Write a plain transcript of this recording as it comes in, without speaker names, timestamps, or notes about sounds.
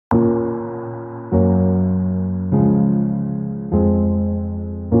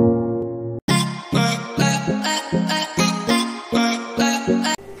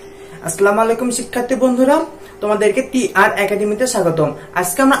আসসালামু আলাইকুম শিক্ষার্থী বন্ধুরা, তোমাদেরকে টিআর একাডেমিতে স্বাগতম।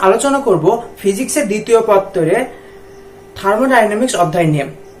 আজকে আমরা আলোচনা করব ফিজিক্সের দ্বিতীয় পত্রের থার্মোডাইনামিক্স অধ্যায় নিয়ে।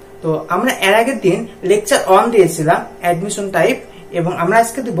 তো আমরা এর আগের দিন লেকচার 1 দিয়েছিলাম অ্যাডমিশন টাইপ, এবং আমরা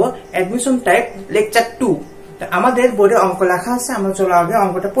আজকে দেব অ্যাডমিশন টাইপ লেকচার 2। আমাদের বোর্ডে অঙ্ক লেখা আছে, আমরা চলো আগে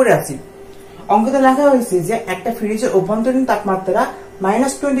অঙ্কটা পড়ে আসি। অঙ্কতে লেখা হয়েছে যে একটা ফ্রিজের অভ্যন্তরীণ তাপমাত্রা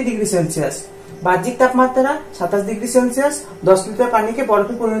 -20 ডিগ্রি সেলসিয়াস, বাহ্যিক তাপমাত্রা 27 ডিগ্রি সেলসিয়াস, 10 লিটার পানিকে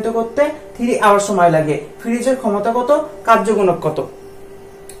বরফে পরিণত করতে 3 আওয়ার সময় লাগে। ফ্রিজের ক্ষমতা কত, কার্যগুণক কত?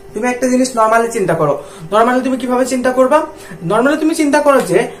 তুমি একটা জিনিস নরমালি চিন্তা করো। নরমালি তুমি কিভাবে চিন্তা করবা? নরমালি তুমি চিন্তা করো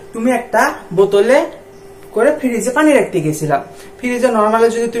যে তুমি একটা বোতলে করে ফ্রিজে পানি রাখতে গেছিলাম। ফ্রিজে নরমালে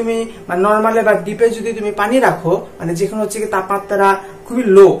যদি তুমি নরমালে বা ডিপে যদি তুমি পানি রাখো, মানে যেখানে হচ্ছে কি তাপমাত্রা খুবই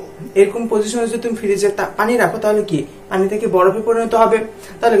লো, এরকম পজিশনে যদি তুমি ফ্রিজে পানি রাখো, তাহলে কি পানি থেকে বরফে পরিণত হবে।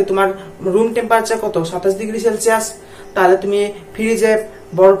 তাহলে কি তোমার রুম টেম্পারেচার কত, 27 ডিগ্রি সেলসিয়াস। তাহলে তুমি ফ্রিজে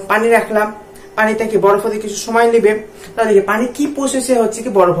পানি রাখলাম, পানি থেকে বরফ হতে কিছু সময় নেবে। তাহলে কি পানি কি প্রসেসে হচ্ছে কি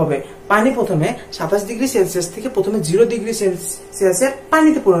বরফ হবে? পানি প্রথমে 27 ডিগ্রি সেলসিয়াস থেকে প্রথমে 0 ডিগ্রি সেলসিয়াসে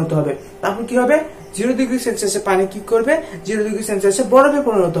পানিতে পরিণত হবে। তারপর কি হবে? 0 ডিগ্রি সেলসিয়াসে পানি কি করবে? 0 ডিগ্রি সেলসিয়াসে বরফে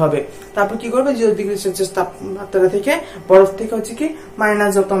পরিণত হবে। তারপর কি করবে? 0 ডিগ্রি সেলসিয়াস তাপমাত্রা থেকে বরফ থেকে হচ্ছে কি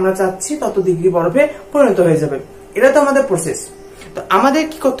মাইনাস যত আমরা চাচ্ছি তত ডিগ্রি বরফে পরিণত হয়ে যাবে। এটা তো আমাদের প্রসেস। তো আমাদের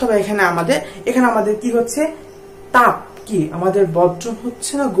কি করতে হবে? এখানে আমাদের কি হচ্ছে? তাপ কি আমাদের বর্জন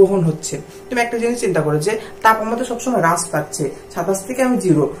হচ্ছে না গ্রহণ হচ্ছে? তুমি একটা জিনিস চিন্তা করো যে তাপ আমাদের সবসময় হ্রাস পাচ্ছে। 27 থেকে আমি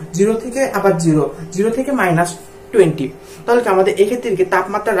 0 থেকে আবার 0 থেকে -20। তাহলে কি আমাদের এক্ষেত্রে কি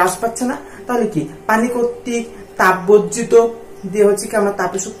তাপমাত্রা হ্রাস পাচ্ছে না? তাহলে কি পানি কর্তৃক তাপ বর্জিত দিয়ে হচ্ছে কি আমরা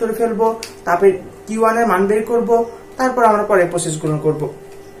তাপের সূত্রে ফেলবো, তাপের Q1 এর মান বের করবো, তারপর আমরা পরে প্রসেস গ্রহণ করবো।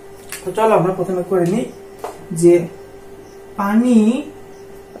 তো চলো আমরা প্রথমে করে নিই যে পানি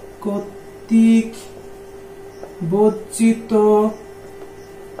কর্তৃক বর্জিত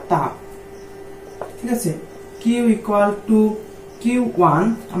তাপ, ঠিক আছে, Q = Q1।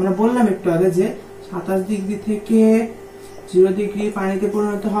 আমরা বললাম একটু আগে যে 27 ডিগ্রি থেকে 0 ডিগ্রি পানিতে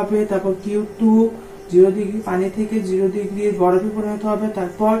পরিণত হবে, তারপর Q2 0 ডিগ্রি পানি থেকে 0 ডিগ্রি বরফে পরিণত হবে,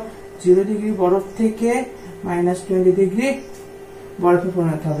 তারপর 0 ডিগ্রি বরফ থেকে -20 ডিগ্রি বরফে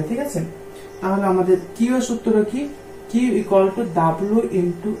পরিণত হবে, ঠিক আছে। তাহলে আমাদের Q এর সূত্র কি? Q = W ×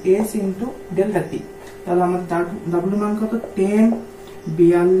 S × ΔT। তাহলে আমাদের W মান কত? 10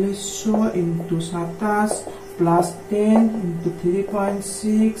 4200 × 27 প্লাস 10 ×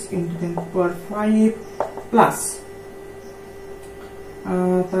 3.6 × 10⁵ প্লাস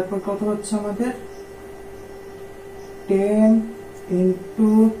তারপর কত হচ্ছে আমাদের 10 ×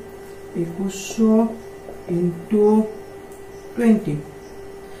 2100 × 20।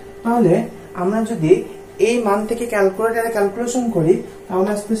 তাহলে আমরা যদি এই মান থেকে ক্যালকুলেশন করি, তাহলে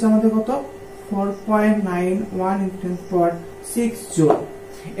আসতেছে আমাদের কত? 4.91 × 10⁶ জুল।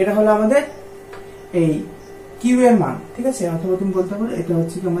 এটা হলো আমাদের এই কিউ এর মান, ঠিক আছে। অথবা তুমি বলতে পারো এটা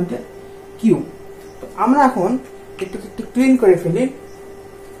হচ্ছে কি আমাদের কিউ। তো আমরা এখন একটু ক্লিন করে ফেলি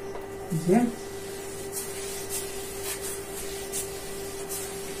যে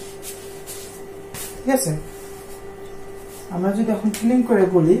ঠিক আছে। আমরা যদি এখন ক্লিন করে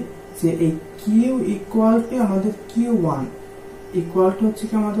বলি যে এই কিউ = আমাদের Q1 = হচ্ছে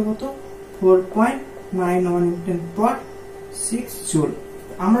কি আমাদের কত? 4.91 × 10⁶ জুল।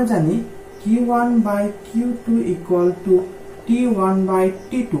 আমরা জানি Q1/Q2 =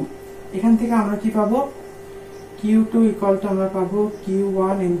 T1/T2। এখান থেকে আমরা কি পাবো? Q2 = আমরা পাবো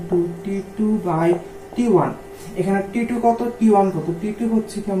Q1 × T2/T1। এখানে T2 কত, T1 কত? T2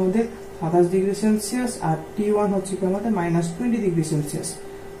 হচ্ছে কি আমাদের 27 ডিগ্রি সেলসিয়াস, আর T1 হচ্ছে কি আমাদের -20 ডিগ্রি সেলসিয়াস।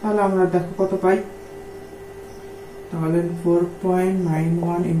 তাহলে আমরা দেখো কত পাই। তাহলে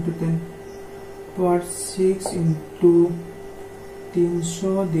 4.91 × 10⁶ ×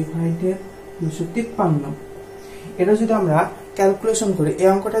 300 / 253। এটা যদি আমরা ক্যালকুলেশন করি, এই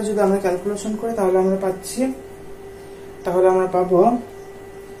অঙ্কটা যদি আমরা ক্যালকুলেশন করি, তাহলে আমরা পাবো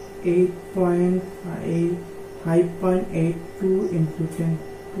 5.82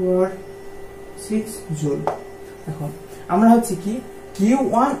 × 10⁶ জুল। এখন আমরা হচ্ছে কি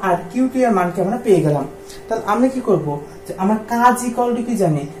Q1 আর Q2 এর মানকে আমরা পেয়ে গেলাম। তাহলে আমরা কি করব? যে আমরা কাজ = কি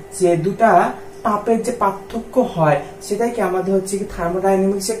জানি যে দুটা তাপের যে পার্থক্য হয়, সেটাই কি আমাদের হচ্ছে কি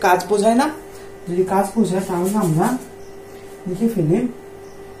থার্মোডাইনামিক্সে কাজ বোঝায় না? যদি কাজ বোঝায়, তাহলে আমরা লিখে ফেলি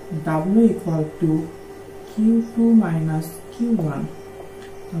W = Q2 - Q1।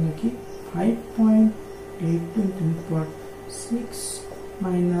 তাহলে কি 5.82 ×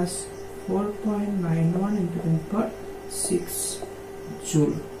 10⁶ - 4.91 × 10⁶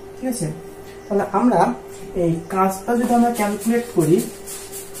 জুল, ঠিক আছে। তাহলে আমরা এই কাজটা যদি আমরা ক্যালকুলেট করি,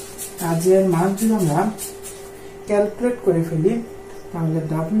 কাজের মান যদি আমরা ক্যালকুলেট করে ফেলি, তাহলে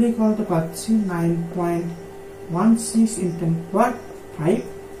ডাব্লিউ ইকুয়াল টু পাচ্ছি 9.16 × 10⁵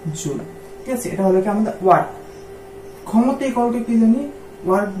 জুল। ঠিক আছে, এটা হলো কি আমাদের ওয়ার্ক। ক্ষমতা ইকুয়াল টু কি জানি,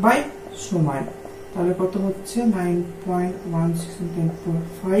 ওয়ার্ক বাই সময়। তাহলে কত হচ্ছে 9.16 ×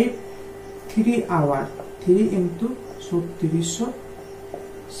 10⁵, 3 আওয়ার, 3 × 3600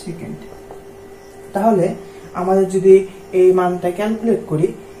 সেকেন্ড। তাহলে আমাদের যদি এই মানটা ক্যালকুলেট করি,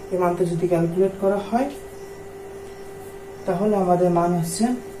 এই মানটা যদি ক্যালকুলেট করা হয় তাহলে আমাদের মান হচ্ছে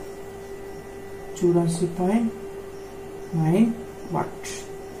 84.9 ওয়াট।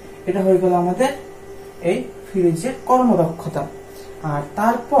 এটা হয়ে গেল আমাদের এই ফ্রিজের কর্মদক্ষতা। আর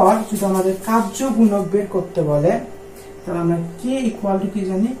তারপর যদি আমাদের কার্য গুণক বের করতে বলে, তাহলে আমরা কে ইকুয়াল টু কি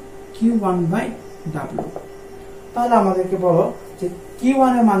জানি, Q1/W। তাহলে আমাদেরকে বলো যে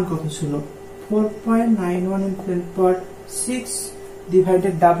Q1 এর মান কত ছিল, 4.91 × 10⁶,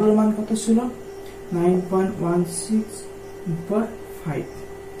 ডিভাইডেড W এর মান কত ছিল, 9.16 × 5।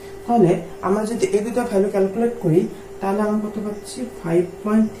 তাহলে আমরা যদি এই দুটো ভ্যালু ক্যালকুলেট করি তাহলে আমরা কত পাচ্ছি,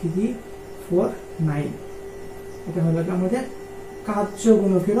 5.349। এটা হলো আমাদের কার্য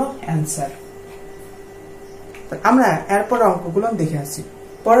গুণকেরও অ্যান্সার। আমরা এরপর অঙ্কগুলো দেখে আসি।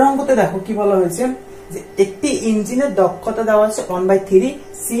 পরের অঙ্কতে দেখো কি বলা হয়েছে, যে একটি ইঞ্জিনের দক্ষতা দেওয়া আছে 1/3,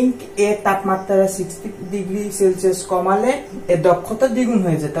 সিঙ্ক এর তাপমাত্রা 60 ডিগ্রি সেলসিয়াস কমালে এর দক্ষতা দ্বিগুণ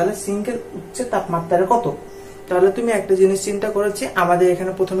হয়ে যায়। তাহলে সিঙ্কের উচ্চ তাপমাত্রা কত? তাহলে তুমি একটা জিনিস চিন্তা করেছি, আমাদের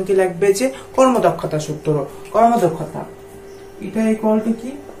এখানে প্রথমে কি লাগবে, যে কর্মদক্ষতা সূত্র। কর্মদক্ষতা এটা ইকুয়াল টু কি,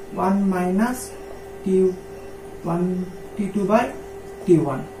 1 -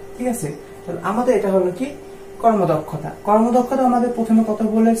 T2/T1। ঠিক আছে, তাহলে আমাদের এটা হলো কি কর্মদক্ষতা। কর্মদক্ষতা আমাদের প্রথমে কত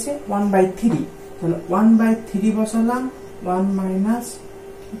বলেছে, 1/3। তাহলে 1/3 বসালাম, 1 -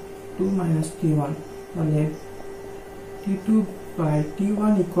 2 - T1। তাহলে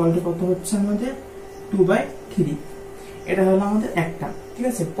T2/T1 ইকুয়াল টু কত হচ্ছে আমাদের 2/3। এটা হলো আমাদের একটা। ঠিক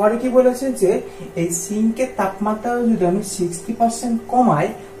আছে, পরে কি বলেছে, যে এই সিঙ্কের তাপমাত্রা যদি আমি 60% কমাই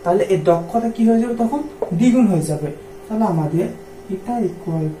তাহলে এর দক্ষতা কি হয়ে যাবে, তখন দ্বিগুণ হয়ে যাবে। তাহলে আমাদের এটা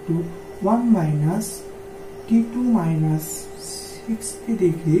equal to 1 - T2 - 60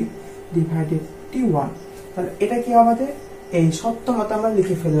 degree divided T1। তাহলে এটা কি আমাদের এই সপ্তম মত আমরা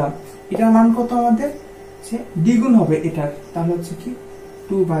লিখে ফেললাম। এটার মান কত আমাদের, যে দ্বিগুণ হবে এটার। তাহলে হচ্ছে কি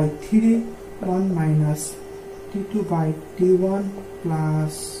 2/3, 1 - T2/T1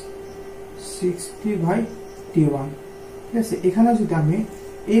 প্লাস 60/T1। ঠিক আছে, এখানে যদি আমি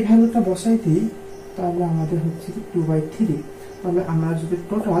এই ভ্যালুটা বসাই দিই তাহলে আমাদের হচ্ছে কি 2/3। তাহলে আমরা যদি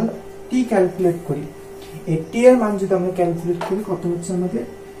টোটাল টি ক্যালকুলেট করি, এই টি এর মান যদি আমরা ক্যালকুলেট করি কত হচ্ছে আমাদের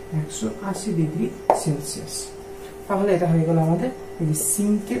 180 ডিগ্রি সেলসিয়াস। তাহলে এটা হয়ে গেল আমাদের এই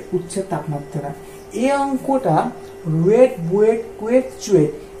সিঙ্কের উচ্চ তাপমাত্রা। এই অঙ্কটা রুয়েট, বুয়েট, কুয়েট,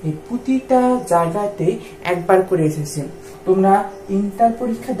 চুয়েট এই প্রতিটা জায়গাতে একবার করে এসেছে। তোমরা ইন্টার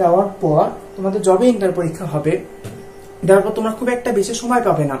পরীক্ষা দেওয়ার পর, তোমাদের যবে ইন্টার পরীক্ষা হবে দেওয়ার পর তোমরা খুব একটা বেশি সময়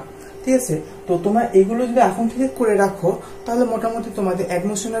পাবে না। ঠিক আছে, তো তোমরা এগুলো যদি এখন থেকে করে রাখো তাহলে মোটামুটি তোমাদের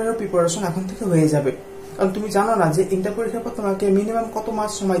অ্যাডমিশনেরও প্রিপারেশন এখন থেকে হয়ে যাবে। কারণ তুমি জানো না যে ইন্টার পরীক্ষার পর তোমাকে মিনিমাম কত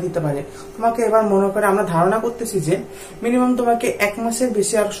মাস সময় দিতে পারে। তোমাকে এবার মনে করে আমরা ধারণা করতেছি যে মিনিমাম তোমাকে 1 মাসের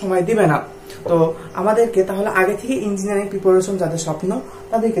বেশি আর সময় দিবে না। তো আমাদেরকে তাহলে আগে থেকে ইঞ্জিনিয়ারিং প্রিপারেশন, যাদের স্বপ্ন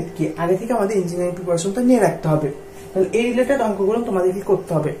তাদেরকে কি আগে থেকে আমাদের ইঞ্জিনিয়ারিং প্রিপারেশনটা নিয়ে রাখতে হবে। তাহলে এই রিলেটেড অঙ্কগুলো তোমাদেরকে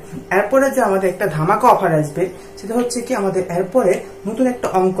করতে হবে। এরপরে যে আমাদের একটা ধামাকা অফার আসবে, সেটা হচ্ছে কি আমাদের এরপরে নতুন একটা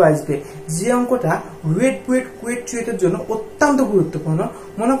অঙ্ক আসবে, যে অঙ্কটা রুয়েট, বুয়েট, কুয়েট, চুয়েটের জন্য অত্যন্ত গুরুত্বপূর্ণ।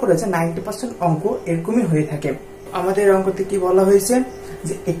 মনে করেছে 90% অঙ্ক এরকমই হয়ে থাকে। আমাদের অঙ্কতে কি বলা হয়েছে,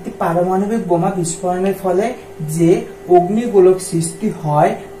 যে একটি পারমাণবিক বোমা বিস্ফোরণের ফলে যে অগ্নিগোলক সৃষ্টি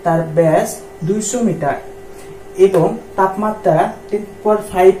হয় তার ব্যাস 200 মিটার এবং তাপমাত্রা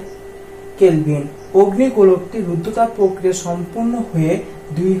 10.5 কেলভিন। অগ্নিগোলকটি রুদ্ধতাপ প্রক্রিয়া সম্পূর্ণ হয়ে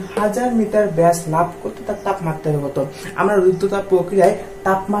 2000 মিটার ব্যাস লাভ করতে তার তাপমাত্রার মতো। আমরা রুদ্ধতাপ প্রক্রিয়ায়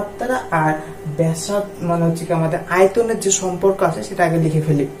তাপমাত্রা আর ব্যাসার্ধ মানে হচ্ছে কি আমাদের আয়তনের যে সম্পর্ক আছে সেটা আগে লিখে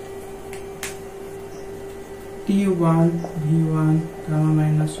ফেলি। T1 V1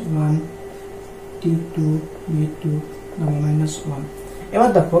 Γ-1 T2 V2 Γ-1। এবার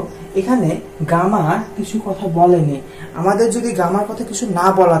দেখো এখানে গামা কিছু কথা বলেনি। আমাদের যদি গামার কথা কিছু না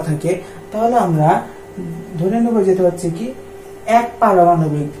বলা থাকে তাহলে আমরা ধরে নেব যেতে হচ্ছে কি এক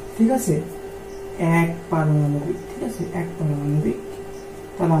পারমাণবিক। ঠিক আছে, এক পারমাণবিক। ঠিক আছে, এক পারমাণবিক।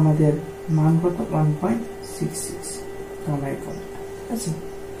 তাহলে আমাদের মান কত 1.66 গামা ইকুয়াল। ঠিক আছে,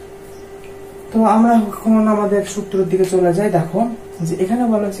 তো আমরা এখন আমাদের সূত্রের দিকে চলে যাই। দেখো যে এখানে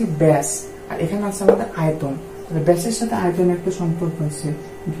বলা হচ্ছে ব্যাস আর এখানে আছে আমাদের আয়তন। ব্যাসের সাথে আয়তনের একটা সম্পর্ক আছে,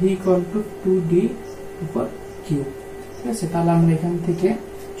 v = 2d/q। ঠিক আছে, তাহলে আমরা এখান থেকে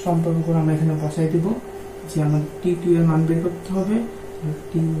সম্পর্ক করে আমরা এখানে বসাই দিব যে আমাদের T2 এর মান বের করতে হবে।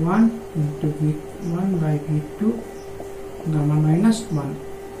 T1 into V1/V2 gamma minus 1।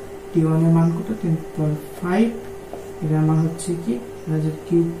 T1 এর মান কত 10^5, এর মান হচ্ছে কি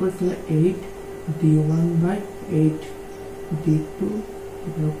কিউব করতে 8 D1/8 D2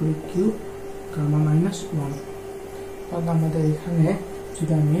 এর উপরে কিউব গামা মাইনাস 1। তাহলে আমাদের এখানে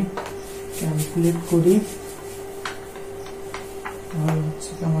যদি আমি ক্যালকুলেট করি তাহলে হচ্ছে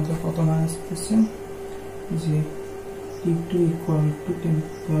কি আমাদের কত মান আসতেছে যে T2 equal to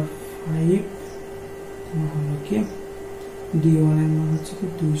 10^5 হলো কি D1 এর মান হচ্ছে কি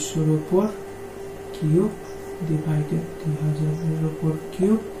 200 এর উপর কিউব ডিভাইডেড 3000 এর উপর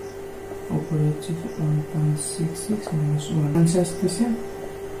কিউব উপরে হচ্ছে কি 1.66 minus 1 आंसर আসতেছে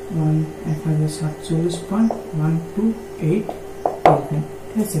 1047.128 কেলভিন।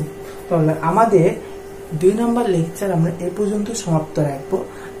 ঠিক আছে, তাহলে আমাদের 2 নাম্বার লেকচার আমরা এ পর্যন্ত সমাপ্ত রাখবো।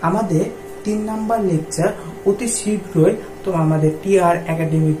 আমাদের 3 নাম্বার লেকচার অতি শীঘ্রই তো আমাদের টিআর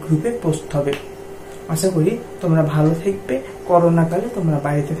একাডেমিক গ্রুপে পোস্ট হবে। আশা করি তোমরা ভালো থাকবে, করোনা কালে তোমরা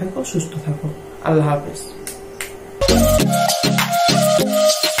বাড়িতে থাকো, সুস্থ থাকো। আল্লাহ হাফেজ।